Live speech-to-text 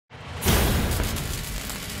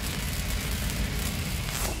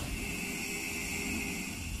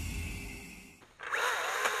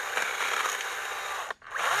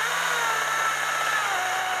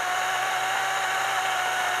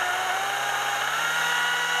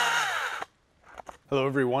Hello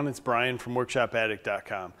everyone, it's Brian from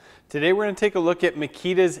WorkshopAddict.com. Today we're going to take a look at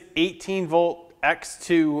Makita's 18-volt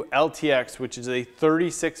X2 LTX, which is a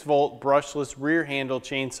 36-volt brushless rear handle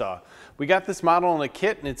chainsaw. We got this model in a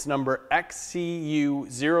kit and it's number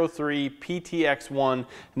XCU03PTX1,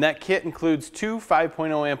 and that kit includes two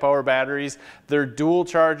 5.0 amp hour batteries, their dual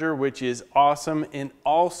charger, which is awesome, and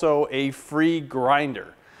also a free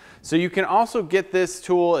grinder. So you can also get this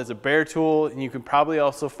tool as a bare tool, and you can probably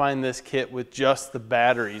also find this kit with just the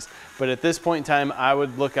batteries. But at this point in time, I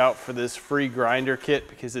would look out for this free grinder kit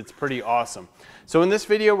because it's pretty awesome. So in this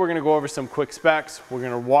video, we're gonna go over some quick specs. We're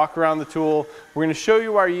gonna walk around the tool. We're gonna show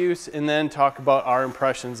you our use and then talk about our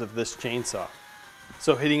impressions of this chainsaw.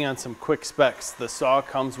 So hitting on some quick specs, the saw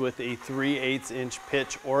comes with a 3/8 inch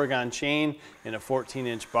pitch Oregon chain and a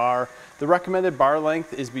 14-inch bar. The recommended bar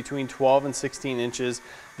length is between 12 and 16 inches.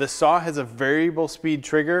 The saw has a variable speed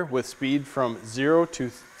trigger with speed from 0 to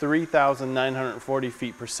 3,940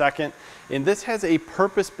 feet per second. And this has a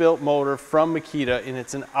purpose-built motor from Makita, and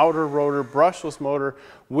it's an outer rotor brushless motor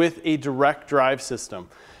with a direct drive system.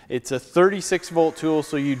 It's a 36-volt tool,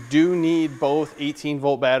 so you do need both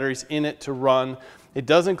 18-volt batteries in it to run. It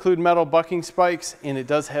does include metal bucking spikes, and it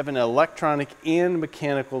does have an electronic and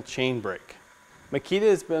mechanical chain brake. Makita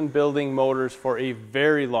has been building motors for a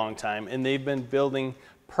very long time, and they've been building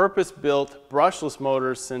purpose-built brushless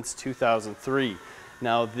motors since 2003.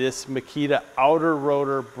 Now this Makita outer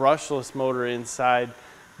rotor brushless motor inside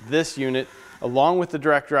this unit, along with the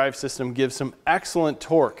direct drive system, gives some excellent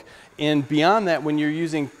torque. And beyond that, when you're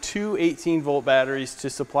using two 18-volt batteries to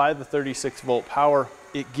supply the 36-volt power,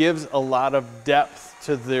 it gives a lot of depth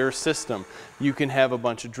to their system. You can have a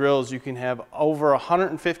bunch of drills, you can have over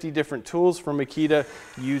 150 different tools from Makita,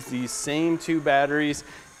 use these same two batteries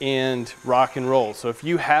and rock and roll. So if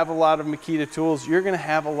you have a lot of Makita tools, you're gonna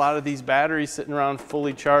have a lot of these batteries sitting around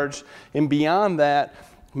fully charged. And beyond that,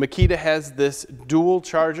 Makita has this dual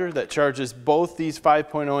charger that charges both these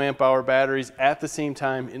 5.0 amp hour batteries at the same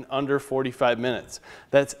time in under 45 minutes.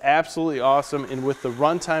 That's absolutely awesome, and with the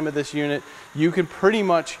runtime of this unit, you can pretty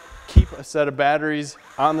much keep a set of batteries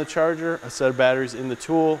on the charger, a set of batteries in the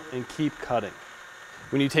tool, and keep cutting.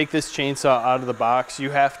 When you take this chainsaw out of the box, you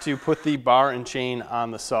have to put the bar and chain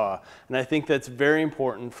on the saw. And I think that's very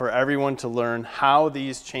important for everyone to learn how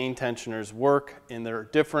these chain tensioners work, and they're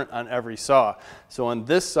different on every saw. So on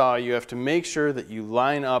this saw, you have to make sure that you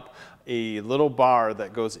line up a little bar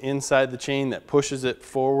that goes inside the chain that pushes it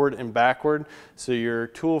forward and backward, so your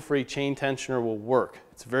tool-free chain tensioner will work.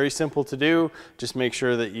 It's very simple to do. Just make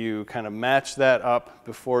sure that you kind of match that up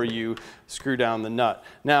before you screw down the nut.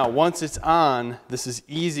 Now, once it's on, this is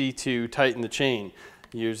easy to tighten the chain.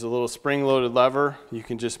 Use a little spring-loaded lever. You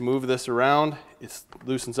can just move this around. It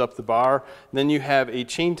loosens up the bar. Then you have a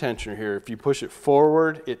chain tensioner here. If you push it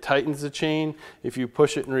forward, it tightens the chain. If you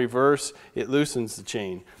push it in reverse, it loosens the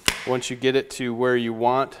chain. Once you get it to where you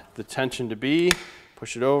want the tension to be,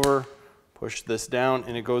 push it over, push this down,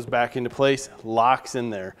 and it goes back into place, locks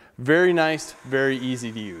in there. Very nice, very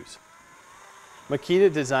easy to use.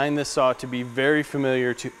 Makita designed this saw to be very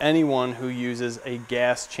familiar to anyone who uses a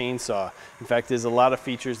gas chainsaw. In fact, there's a lot of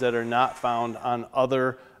features that are not found on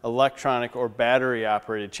other electronic or battery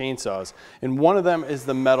operated chainsaws. And one of them is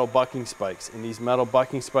the metal bucking spikes. And these metal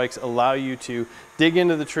bucking spikes allow you to dig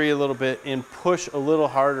into the tree a little bit and push a little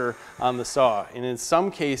harder on the saw. And in some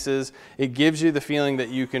cases, it gives you the feeling that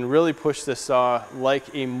you can really push this saw like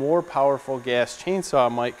a more powerful gas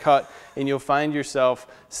chainsaw might cut, and you'll find yourself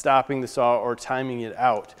stopping the saw or timing it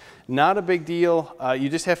out. Not a big deal. You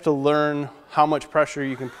just have to learn how much pressure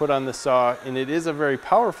you can put on the saw, and it is a very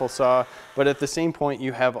powerful saw, but at the same point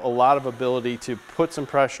you have a lot of ability to put some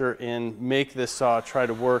pressure and make this saw try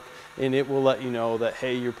to work, and it will let you know that,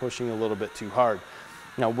 hey, you're pushing a little bit too hard.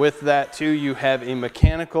 Now with that too, you have a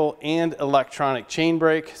mechanical and electronic chain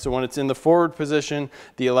brake. So when it's in the forward position,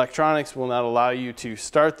 the electronics will not allow you to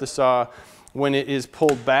start the saw. When it is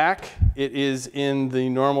pulled back, it is in the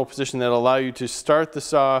normal position that will allow you to start the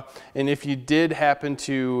saw. And if you did happen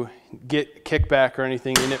to get kickback or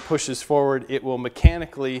anything and it pushes forward, it will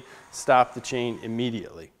mechanically stop the chain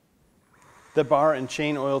immediately. The bar and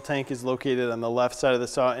chain oil tank is located on the left side of the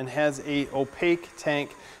saw and has a opaque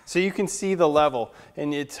tank so you can see the level.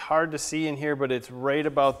 And it's hard to see in here, but it's right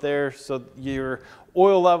about there, so your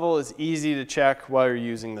oil level is easy to check while you're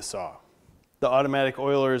using the saw. The automatic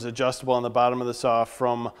oiler is adjustable on the bottom of the saw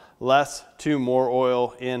from less to more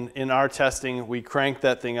oil. In our testing, we cranked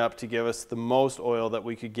that thing up to give us the most oil that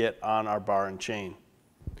we could get on our bar and chain.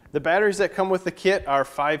 The batteries that come with the kit are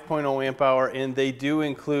 5.0 amp hour, and they do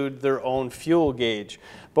include their own fuel gauge.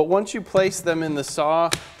 But once you place them in the saw,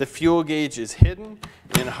 the fuel gauge is hidden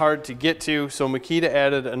and hard to get to, so Makita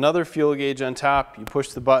added another fuel gauge on top. You push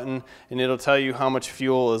the button and it'll tell you how much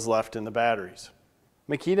fuel is left in the batteries.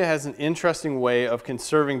 Makita has an interesting way of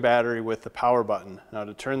conserving battery with the power button. Now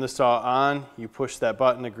to turn the saw on, you push that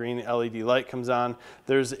button, a green LED light comes on.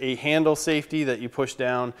 There's a handle safety that you push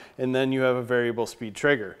down, and then you have a variable speed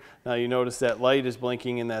trigger. Now you notice that light is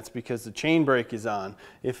blinking, and that's because the chain brake is on.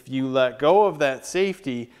 If you let go of that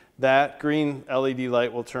safety, that green LED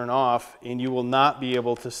light will turn off, and you will not be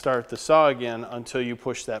able to start the saw again until you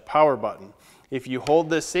push that power button. If you hold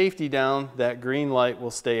this safety down, that green light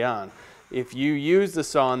will stay on. If you use the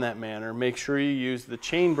saw in that manner, make sure you use the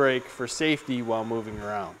chain brake for safety while moving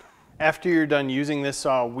around. After you're done using this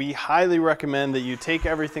saw, we highly recommend that you take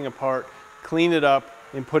everything apart, clean it up,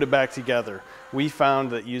 and put it back together. We found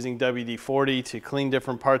that using WD-40 to clean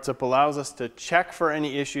different parts up allows us to check for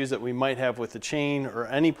any issues that we might have with the chain or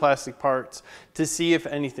any plastic parts to see if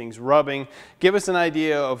anything's rubbing. Give us an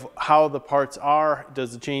idea of how the parts are.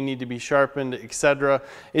 Does the chain need to be sharpened, etc.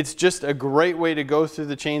 It's just a great way to go through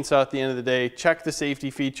the chainsaw at the end of the day, check the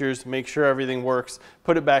safety features, make sure everything works,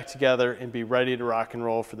 put it back together, and be ready to rock and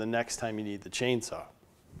roll for the next time you need the chainsaw.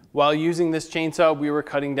 While using this chainsaw, we were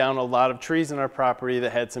cutting down a lot of trees in our property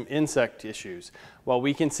that had some insect issues. While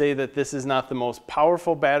we can say that this is not the most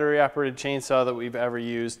powerful battery-operated chainsaw that we've ever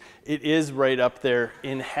used, it is right up there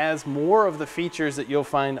and has more of the features that you'll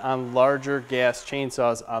find on larger gas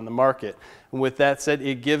chainsaws on the market. And with that said,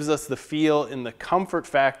 it gives us the feel and the comfort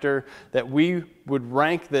factor that we would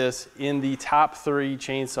rank this in the top 3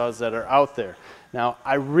 chainsaws that are out there. Now,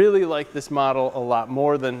 I really like this model a lot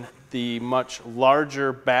more than the much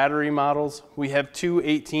larger battery models. We have 2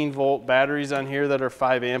 18-volt batteries on here that are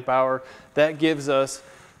 5 amp hour. That gives us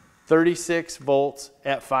 36 volts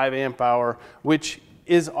at 5 amp hour, which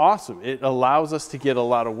is awesome. It allows us to get a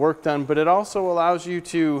lot of work done, but it also allows you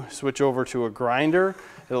to switch over to a grinder.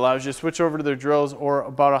 It allows you to switch over to their drills or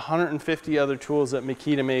about 150 other tools that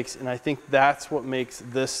Makita makes, and I think that's what makes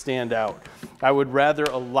this stand out. I would rather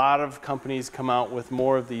a lot of companies come out with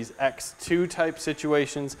more of these X2 type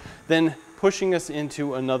situations than pushing us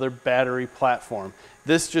into another battery platform.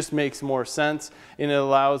 This just makes more sense, and it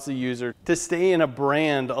allows the user to stay in a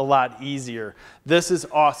brand a lot easier. This is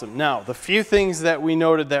awesome. Now, the few things that we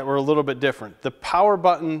noted that were a little bit different. The power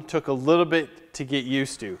button took a little bit to get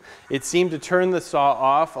used to. It seemed to turn the saw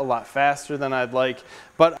off a lot faster than I'd like,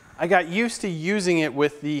 but I got used to using it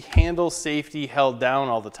with the handle safety held down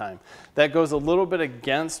all the time. That goes a little bit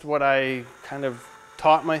against what I kind of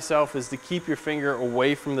taught myself, is to keep your finger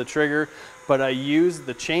away from the trigger, but I use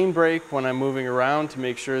the chain brake when I'm moving around to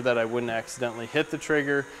make sure that I wouldn't accidentally hit the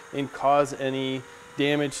trigger and cause any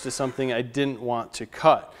damage to something I didn't want to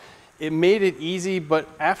cut. It made it easy, but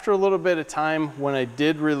after a little bit of time, when I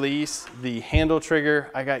did release the handle trigger,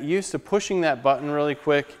 I got used to pushing that button really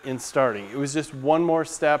quick and starting. It was just one more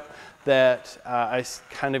step that I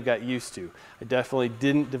kind of got used to. I definitely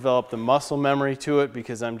didn't develop the muscle memory to it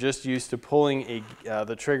because I'm just used to pulling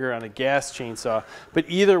the trigger on a gas chainsaw. But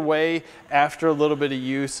either way, after a little bit of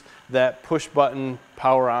use, that push button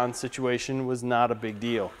power on situation was not a big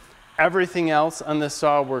deal. Everything else on this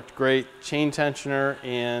saw worked great. Chain tensioner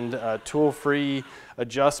and tool-free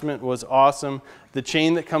adjustment was awesome. The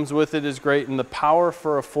chain that comes with it is great, and the power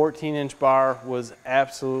for a 14-inch bar was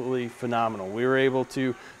absolutely phenomenal. We were able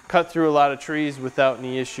to cut through a lot of trees without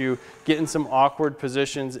any issue, get in some awkward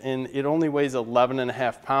positions, and it only weighs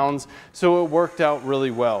 11.5 pounds, so it worked out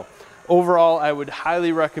really well. Overall, I would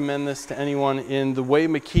highly recommend this to anyone. In the way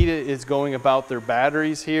Makita is going about their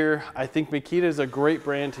batteries here, I think Makita is a great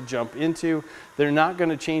brand to jump into. They're not going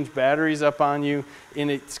to change batteries up on you,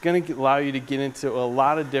 and it's going to allow you to get into a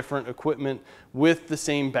lot of different equipment with the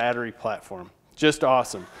same battery platform. Just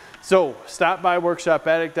awesome. So stop by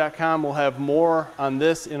workshopaddict.com. We'll have more on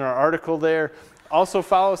this in our article there. Also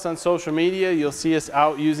follow us on social media. You'll see us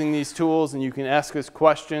out using these tools, and you can ask us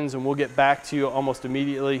questions and we'll get back to you almost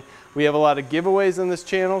immediately. We have a lot of giveaways on this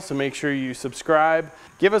channel, so make sure you subscribe.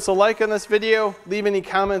 Give us a like on this video. Leave any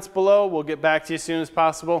comments below. We'll get back to you as soon as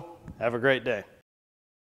possible. Have a great day.